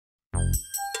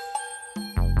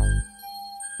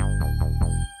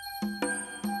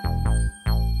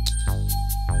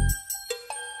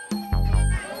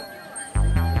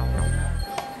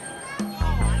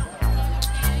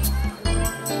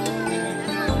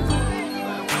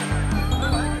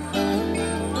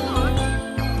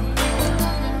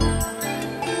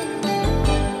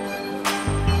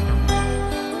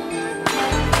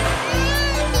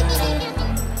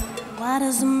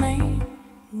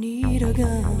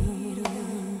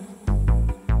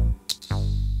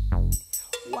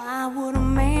Why would a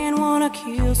man wanna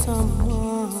kill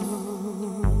someone?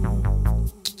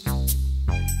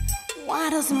 Why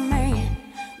does a man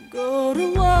go to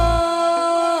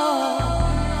war?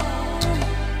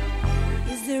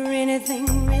 Is there anything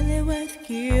really worth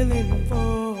killing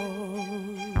for?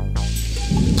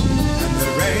 And the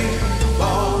rain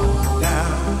falls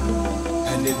down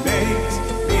and it makes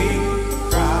me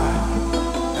cry.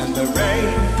 And the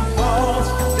rain falls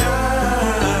down.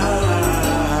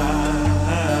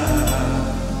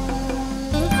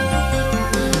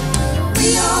 We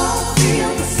all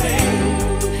feel the same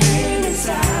pain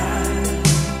inside.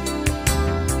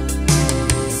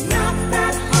 It's not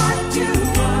that hard to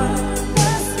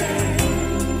understand.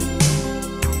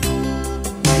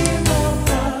 We're all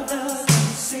brothers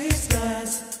and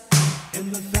sisters in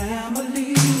the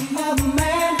family of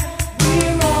man.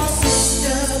 We're all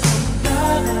sisters and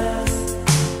brothers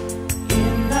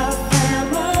in the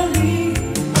family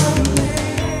of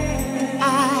man. I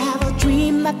have a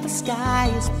dream that the sky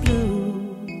is blue,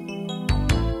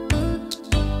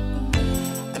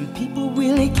 and people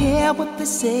really care what they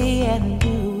say and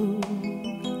do.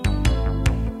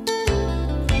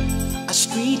 A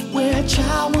street where a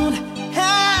child won't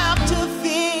have to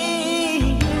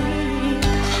fear.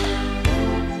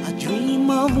 A dream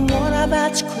of water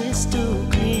that's crystal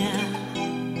clear.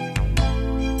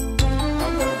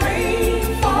 The rain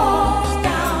falls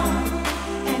down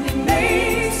and it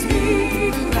makes me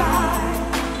cry.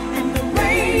 And the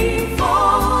rain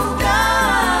falls down.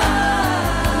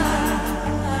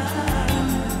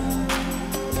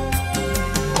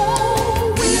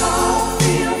 Oh, we all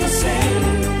feel the same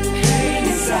pain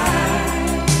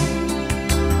inside.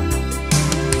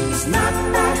 It's not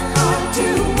that hard to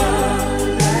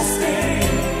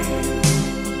understand.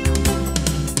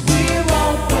 We're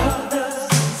all brothers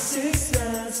and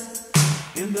sisters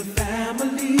in the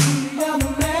family of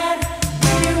man.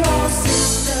 We're all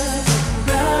sisters and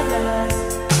brothers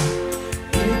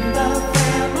in the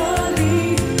family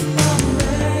of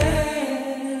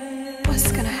man. What's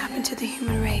gonna happen to the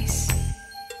human race?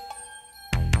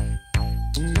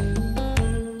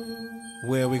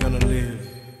 Where are we gonna live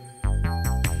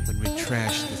when we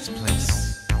trash this place?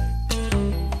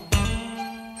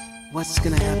 What's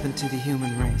gonna happen to the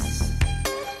human race?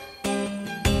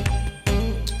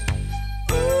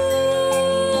 Ooh,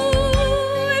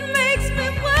 it makes me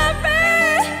worry.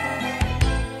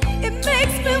 It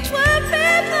makes me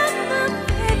worry, mama,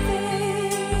 baby.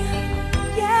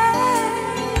 Yeah,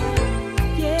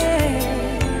 yeah.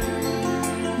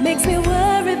 Makes me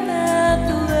worry about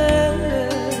the world.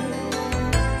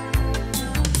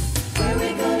 Where we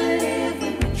gonna live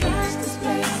when we trash this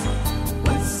place?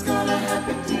 What's gonna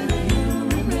happen to the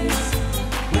human race?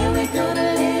 Where we gonna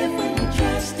live when we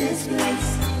trash this place?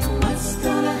 What's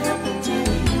gonna happen to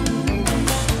the human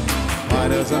race? Why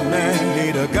does a man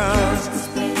need a gun?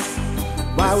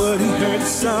 Why would he hurt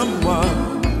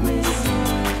someone?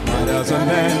 Why does a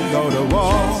man go to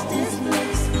war?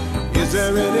 Is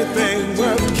there anything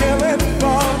worth